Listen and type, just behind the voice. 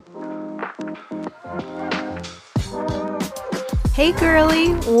Hey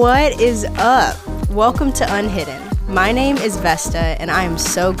girly, what is up? Welcome to Unhidden. My name is Vesta and I am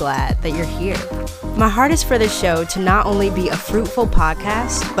so glad that you're here. My heart is for this show to not only be a fruitful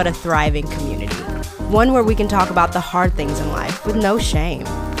podcast, but a thriving community. One where we can talk about the hard things in life with no shame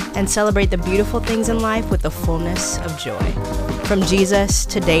and celebrate the beautiful things in life with the fullness of joy. From Jesus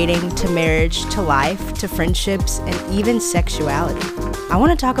to dating to marriage to life to friendships and even sexuality. I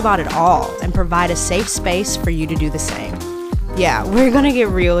want to talk about it all and provide a safe space for you to do the same. Yeah, we're gonna get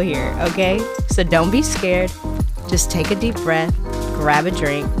real here, okay? So don't be scared. Just take a deep breath, grab a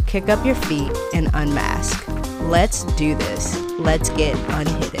drink, kick up your feet, and unmask. Let's do this. Let's get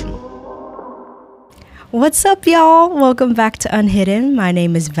unhidden. What's up, y'all? Welcome back to Unhidden. My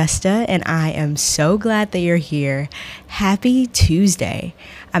name is Vesta, and I am so glad that you're here. Happy Tuesday.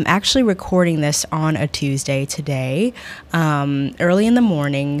 I'm actually recording this on a Tuesday today, early in the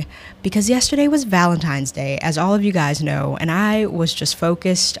morning, because yesterday was Valentine's Day, as all of you guys know, and I was just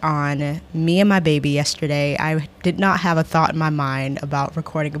focused on me and my baby yesterday. I did not have a thought in my mind about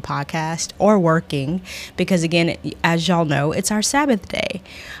recording a podcast or working, because again, as y'all know, it's our Sabbath day.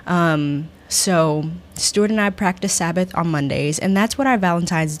 So Stuart and I practice Sabbath on Mondays, and that's what our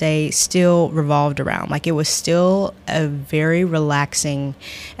Valentine's Day still revolved around. Like, it was still a very relaxing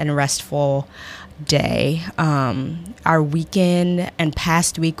and restful day. Our weekend and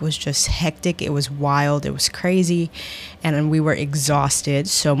past week was just hectic. It was wild. It was crazy, and we were exhausted.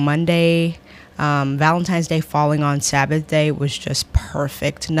 So Monday, Valentine's Day falling on Sabbath day was just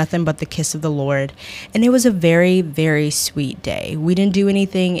perfect. Nothing but the kiss of the Lord. And it was a very, very sweet day. We didn't do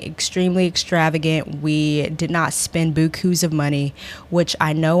anything extremely extravagant. We did not spend bukus of money, which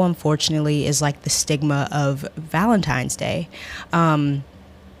I know, unfortunately, is like the stigma of Valentine's Day. And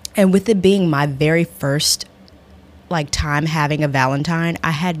with it being my very first time having a Valentine,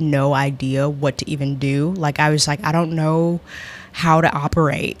 I had no idea what to even do. I was like, I don't know how to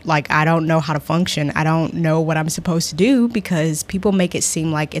operate. I don't know how to function. I don't know what I'm supposed to do, because people make it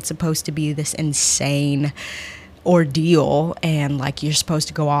seem like it's supposed to be this insane ordeal and you're supposed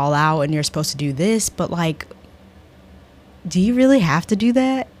to go all out and you're supposed to do this, but do you really have to do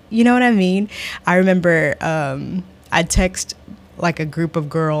that? You know what I mean? I remember I text a group of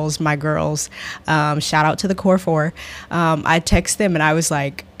girls, my girls, shout out to the Core 4. I text them and I was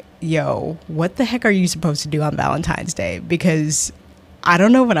like, yo, what the heck are you supposed to do on Valentine's Day? Because I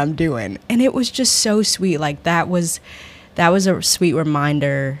don't know what I'm doing. And it was just so sweet. That was a sweet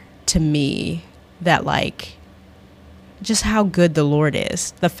reminder to me that just how good the Lord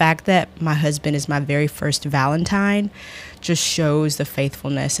is. The fact that my husband is my very first Valentine just shows the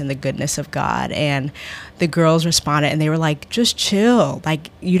faithfulness and the goodness of God. And the girls responded and they were like, just chill.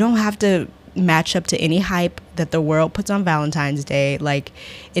 You don't have to match up to any hype that the world puts on Valentine's Day.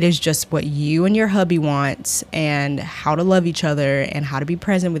 It is just what you and your hubby wants, and how to love each other and how to be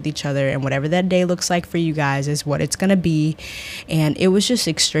present with each other, and whatever that day looks like for you guys is what it's gonna be. And it was just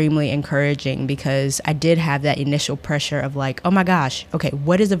extremely encouraging, because I did have that initial pressure of oh my gosh, okay,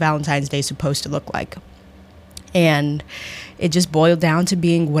 what is a Valentine's Day supposed to look like? And it just boiled down to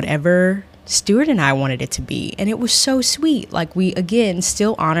being whatever Stuart and I wanted it to be. And it was so sweet. We, again,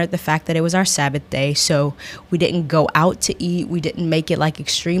 still honored the fact that it was our Sabbath day. So we didn't go out to eat. We didn't make it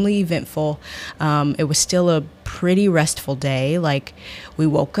extremely eventful. It was still a pretty restful day. We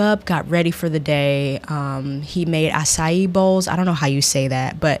woke up, got ready for the day. He made acai bowls. I don't know how you say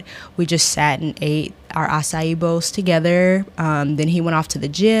that, but we just sat and ate our acai bowls together. Then he went off to the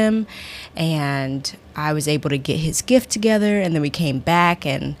gym, and I was able to get his gift together, and then we came back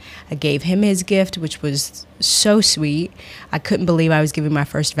and I gave him his gift, which was so sweet. I couldn't believe I was giving my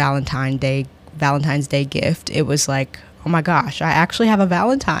first Valentine's Day gift. It was oh my gosh, I actually have a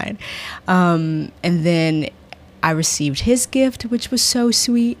Valentine. And then I received his gift, which was so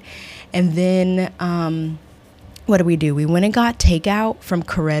sweet. And then what did we do? We went and got takeout from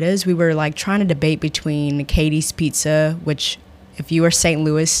Coretta's. We were trying to debate between Katie's Pizza, which, if you are a St.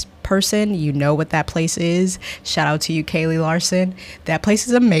 Louis person, you know what that place is. Shout out to you, Kaylee Larson. That place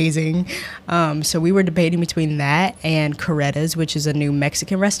is amazing. So we were debating between that and Coretta's, which is a new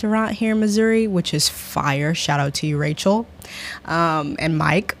Mexican restaurant here in Missouri, which is fire. Shout out to you, Rachel, and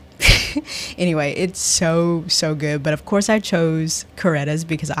Mike. Anyway, it's so good. But of course I chose Coretta's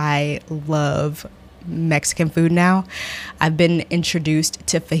because I love Mexican food now. I've been introduced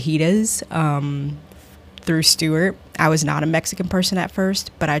to fajitas through Stuart. I was not a Mexican person at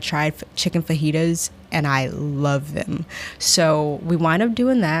first, but I tried chicken fajitas and I love them. So we wind up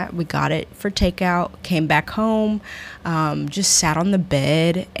doing that. We got it for takeout, came back home, just sat on the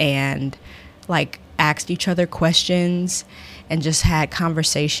bed and like asked each other questions and just had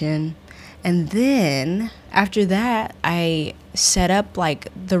conversation. And then after that, I set up like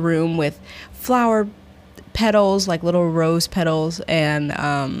the room with flower petals, like little rose petals, and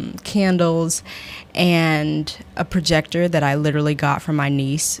candles, and a projector that I literally got from my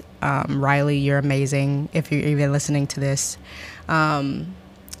niece. Riley, you're amazing if you're even listening to this.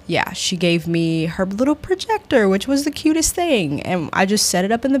 Yeah, she gave me her little projector, which was the cutest thing. And I just set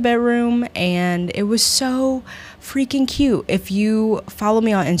it up in the bedroom, and it was so freaking cute. If you follow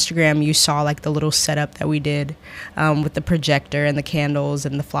me on Instagram, you saw like the little setup that we did with the projector and the candles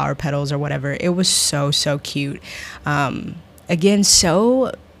and the flower petals or whatever. It was so, so cute. Again,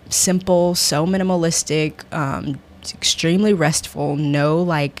 so simple, so minimalistic, extremely restful, no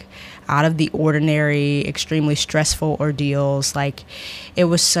like out of the ordinary, extremely stressful ordeals. Like, it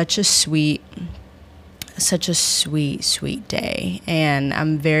was such a sweet, sweet day. And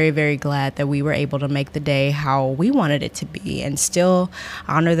I'm very, very glad that we were able to make the day how we wanted it to be and still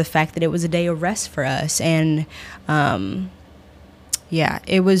honor the fact that it was a day of rest for us. And yeah,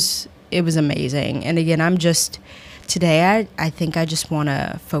 it was amazing. And again, today, I think I just want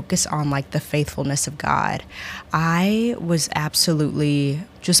to focus on like the faithfulness of God. I was absolutely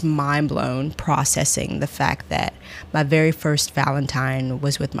just mind blown processing the fact that my very first Valentine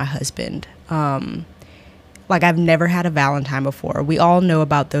was with my husband. Like, I've never had a Valentine before. We all know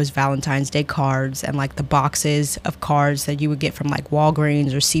about those Valentine's Day cards and like the boxes of cards that you would get from like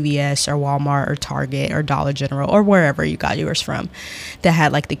Walgreens or CVS or Walmart or Target or Dollar General or wherever you got yours from, that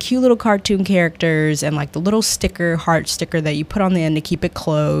had like the cute little cartoon characters and like the little heart sticker that you put on the end to keep it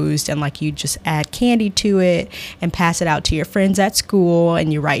closed, and like you just add candy to it and pass it out to your friends at school,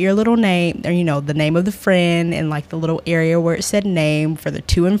 and you write your little name, or the name of the friend, and like the little area where it said name for the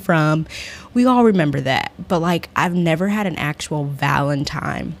to and from. We all remember that. But like, I've never had an actual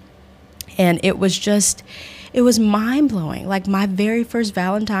Valentine. And it was mind blowing. Like, my very first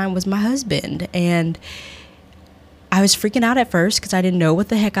Valentine was my husband. And I was freaking out at first because I didn't know what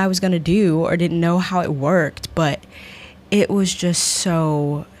the heck I was going to do or didn't know how it worked. But it was just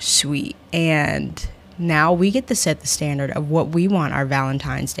so sweet. And now we get to set the standard of what we want our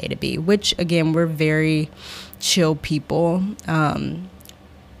Valentine's Day to be, which, again, we're very chill people.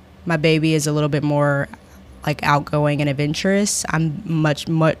 My baby is a little bit more like outgoing and adventurous. I'm much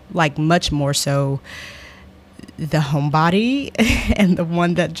more so the homebody and the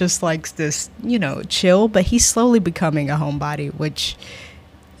one that just likes this, chill, but he's slowly becoming a homebody, which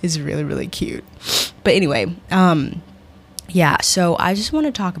is really, really cute. But anyway, yeah, so I just want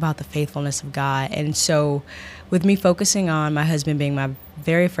to talk about the faithfulness of God. And so with me focusing on my husband being my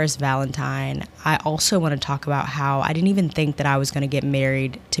very first Valentine, I also want to talk about how I didn't even think that I was going to get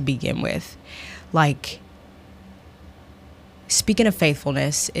married to begin with. Like, speaking of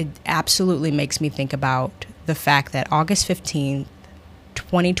faithfulness, it absolutely makes me think about the fact that August 15th,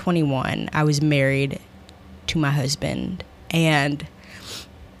 2021, I was married to my husband, and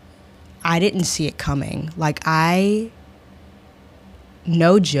I didn't see it coming. Like,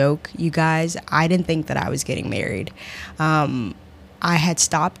 no joke, you guys, I didn't think that I was getting married. I had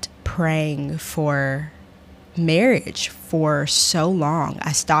stopped praying for marriage for so long.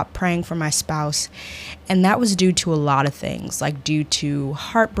 I stopped praying for my spouse, and that was due to a lot of things, like due to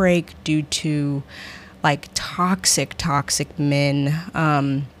heartbreak, due to like toxic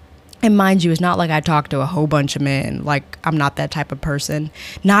men. And mind you, it's not like I talk to a whole bunch of men. Like, I'm not that type of person.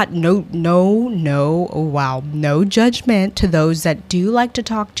 No judgment to those that do like to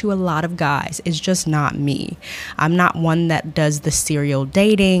talk to a lot of guys. It's just not me. I'm not one that does the serial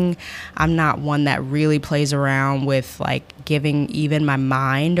dating. I'm not one that really plays around with like giving even my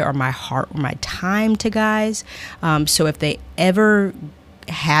mind or my heart or my time to guys. So if they ever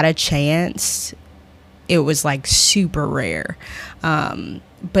had a chance, it was like super rare.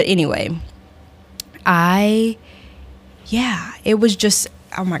 But anyway, it was just,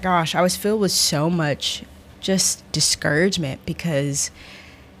 oh my gosh, I was filled with so much just discouragement because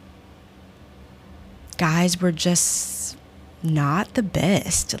guys were just not the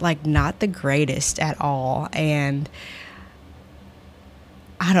best, like not the greatest at all. And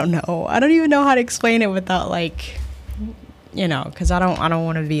I don't know. I don't even know how to explain it without like, because I don't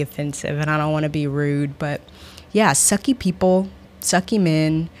want to be offensive and I don't want to be rude, but yeah, sucky people, sucky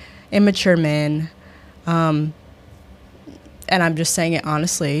men, immature men, and I'm just saying it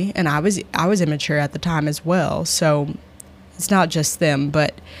honestly, and I was immature at the time as well, so it's not just them,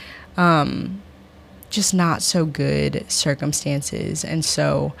 but just not so good circumstances. And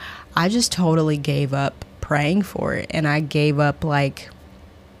so I just totally gave up praying for it, and I gave up like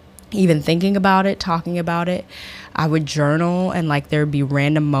even thinking about it, talking about it. I would journal, and like there would be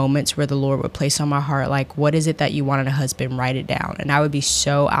random moments where the Lord would place on my heart, like, what is it that you want in a husband? Write it down. And I would be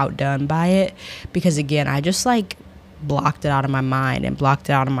so outdone by it because, again, I just like blocked it out of my mind and blocked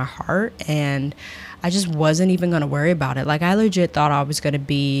it out of my heart. And I just wasn't even going to worry about it. Like, I legit thought I was going to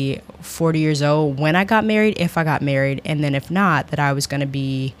be 40 years old when I got married, if I got married. And then if not, that I was going to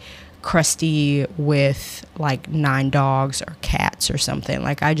be crusty with like 9 dogs or cats or something.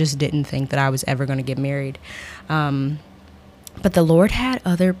 Like, I just didn't think that I was ever going to get married. But the Lord had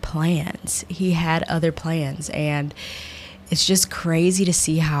other plans. He had other plans. And it's just crazy to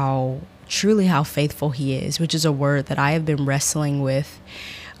see how faithful he is, which is a word that I have been wrestling with.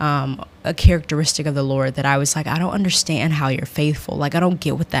 A characteristic of the Lord that I was like, I don't understand how you're faithful. Like, I don't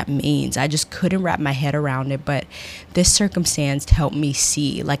get what that means. I just couldn't wrap my head around it. But this circumstance helped me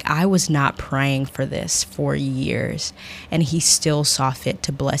see, like, I was not praying for this for years, and he still saw fit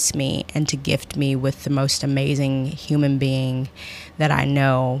to bless me and to gift me with the most amazing human being that I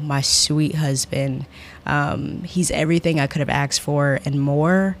know, my sweet husband. He's everything I could have asked for and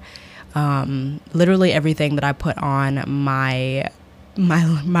more. Literally everything that I put on my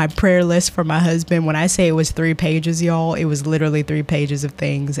prayer list for my husband. When I say it was 3 pages, y'all, it was literally 3 pages of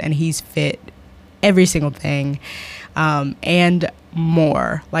things, and he's fit every single thing, and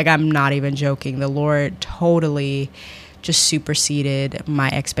more. Like, I'm not even joking. The Lord totally just superseded my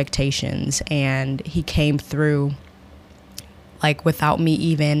expectations, and he came through like without me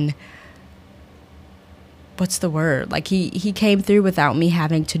even, what's the word? Like, he came through without me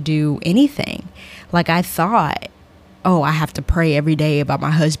having to do anything. Like, I thought, oh, I have to pray every day about my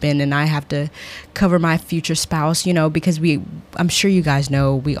husband, and I have to cover my future spouse, because I'm sure you guys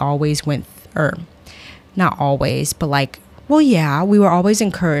know, we always or not always, but like, well, yeah, we were always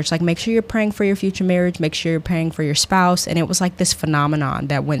encouraged, like, make sure you're praying for your future marriage, make sure you're praying for your spouse. And it was like this phenomenon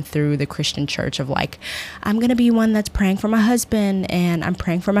that went through the Christian church of like, I'm going to be one that's praying for my husband, and I'm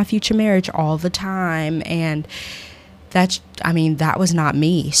praying for my future marriage all the time. And that was not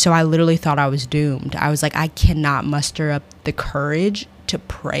me. So I literally thought I was doomed. I was like, I cannot muster up the courage to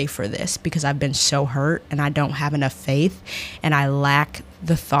pray for this because I've been so hurt and I don't have enough faith, and I lack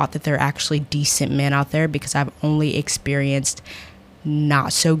the thought that there are actually decent men out there because I've only experienced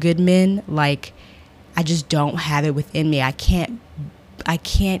not so good men. Like, I just don't have it within me. I can't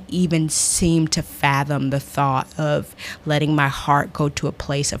even seem to fathom the thought of letting my heart go to a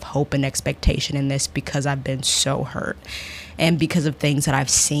place of hope and expectation in this because I've been so hurt and because of things that I've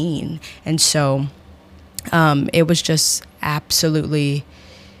seen. And so it was absolutely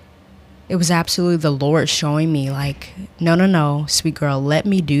the Lord showing me like, no, sweet girl, let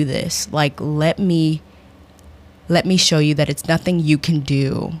me do this. Like, let me show you that it's nothing you can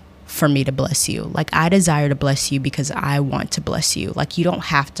do for me to bless you. Like, I desire to bless you because I want to bless you. Like, you don't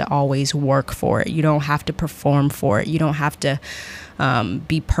have to always work for it. You don't have to perform for it. You don't have to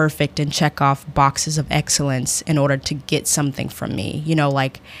be perfect and check off boxes of excellence in order to get something from me.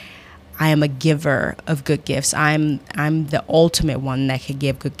 Like, I am a giver of good gifts. I'm the ultimate one that can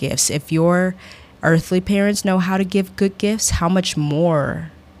give good gifts. If your earthly parents know how to give good gifts, how much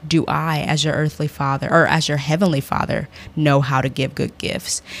more do I, as your earthly father or as your heavenly father, know how to give good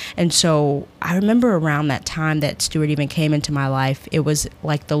gifts? And so I remember around that time that Stuart even came into my life, it was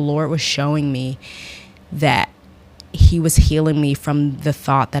like the Lord was showing me that he was healing me from the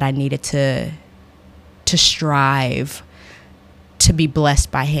thought that I needed to strive to be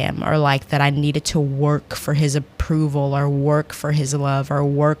blessed by him, or like that I needed to work for his approval or work for his love or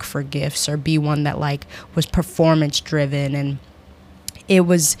work for gifts or be one that like was performance driven. And it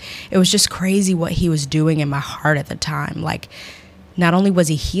was just crazy what he was doing in my heart at the time. Like, not only was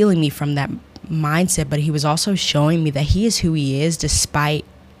he healing me from that mindset, but he was also showing me that he is who he is despite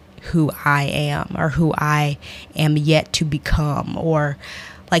who I am or who I am yet to become, or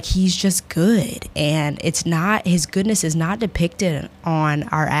like, he's just good. And it's not, his goodness is not depicted on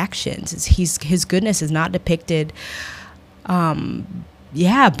our actions. His goodness is not depicted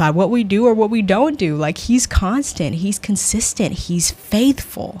by what we do or what we don't do. Like, he's constant, he's consistent, he's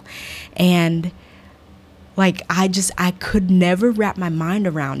faithful. And like, I could never wrap my mind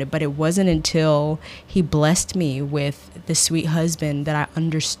around it, but it wasn't until he blessed me with the sweet husband that I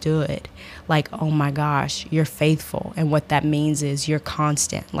understood, like, oh my gosh, you're faithful. And what that means is you're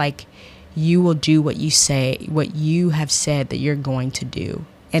constant. Like, you will do what you say, what you have said that you're going to do.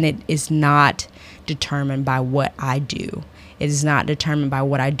 And it is not determined by what I do. It is not determined by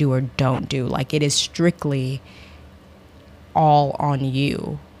what I do or don't do. Like, it is strictly all on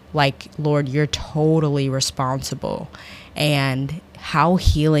you. Like, Lord, you're totally responsible. And how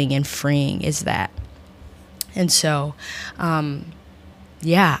healing and freeing is that? And so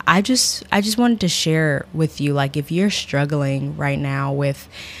yeah, I just wanted to share with you, like, if you're struggling right now with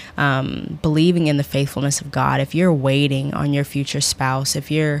believing in the faithfulness of God, if you're waiting on your future spouse, if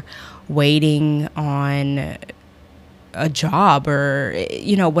you're waiting on a job, or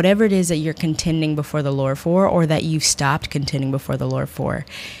whatever it is that you're contending before the Lord for, or that you've stopped contending before the Lord for,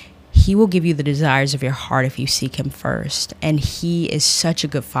 he will give you the desires of your heart if you seek him first. And he is such a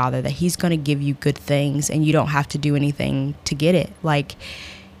good father that he's going to give you good things, and you don't have to do anything to get it. Like,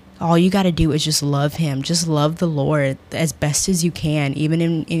 all you got to do is just love him. Just love the Lord as best as you can, even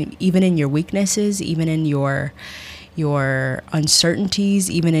in your weaknesses, even in your uncertainties,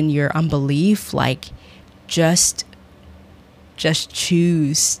 even in your unbelief. Like, just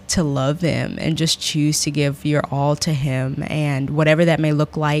choose to love him, and just choose to give your all to him, and whatever that may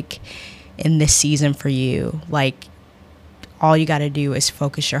look like in this season for you. Like, all you got to do is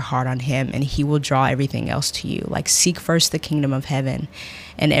focus your heart on him, and he will draw everything else to you. Like, seek first the kingdom of heaven,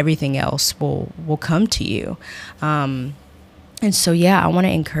 and everything else will come to you. And so, yeah, I want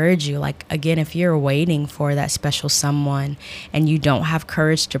to encourage you, like, again, if you're waiting for that special someone and you don't have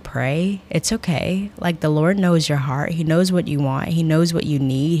courage to pray, it's okay. Like, the Lord knows your heart. He knows what you want. He knows what you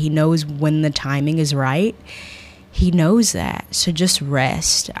need. He knows when the timing is right. He knows that. So just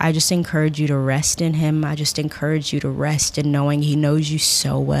rest. I just encourage you to rest in him. I just encourage you to rest in knowing he knows you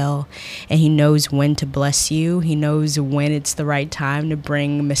so well, and he knows when to bless you. He knows when it's the right time to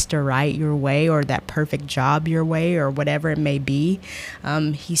bring Mr. Right your way, or that perfect job your way, or whatever it may be.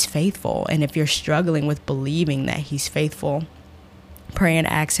 He's faithful. And if you're struggling with believing that he's faithful, pray and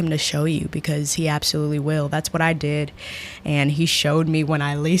ask him to show you, because he absolutely will. That's what I did, and he showed me when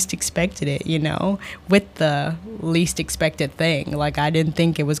I least expected it, with the least expected thing. Like, I didn't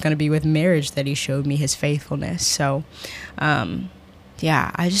think it was going to be with marriage that he showed me his faithfulness. So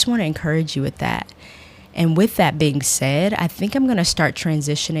yeah, I just want to encourage you with that. And with that being said, I think I'm going to start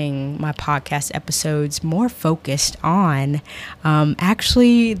transitioning my podcast episodes more focused on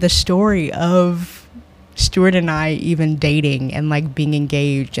actually the story of Stuart and I even dating, and like being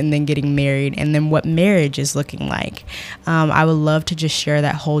engaged, and then getting married, and then what marriage is looking like. I would love to just share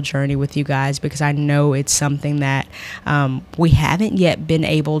that whole journey with you guys, because I know it's something that we haven't yet been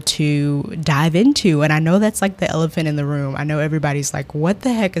able to dive into. And I know that's like the elephant in the room. I know everybody's like, what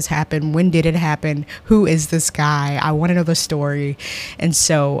the heck has happened? When did it happen? Who is this guy? I want to know the story. And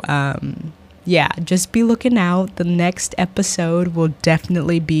so yeah, just be looking out. The next episode will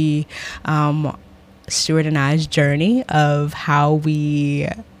definitely be Stuart and I's journey of how we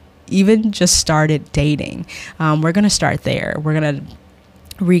even just started dating. We're going to start there. We're going to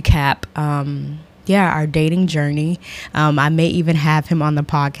recap, our dating journey. I may even have him on the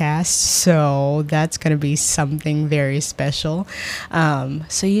podcast, so that's going to be something very special.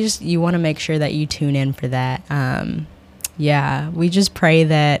 So you want to make sure that you tune in for that. We just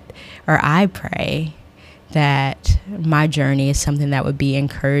pray I pray that my journey is something that would be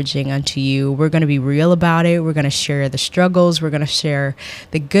encouraging unto you. We're going to be real about it. We're going to share the struggles. We're going to share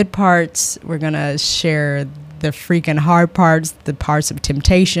the good parts. We're going to share the freaking hard parts, the parts of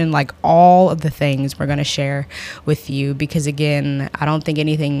temptation, like all of the things we're going to share with you. Because again, I don't think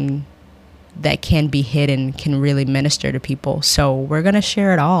anything that can be hidden can really minister to people. So we're going to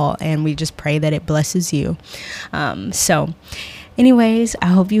share it all, and we just pray that it blesses you. Anyways, I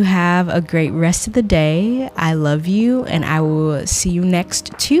hope you have a great rest of the day. I love you, and I will see you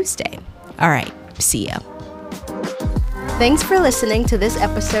next Tuesday. All right, see ya. Thanks for listening to this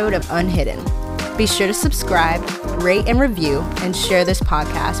episode of Unhidden. Be sure to subscribe, rate and review, and share this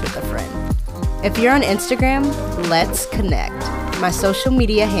podcast with a friend. If you're on Instagram, let's connect. My social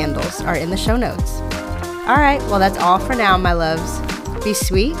media handles are in the show notes. All right, well, that's all for now, my loves. Be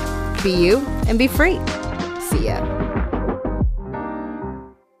sweet, be you, and be free. See ya.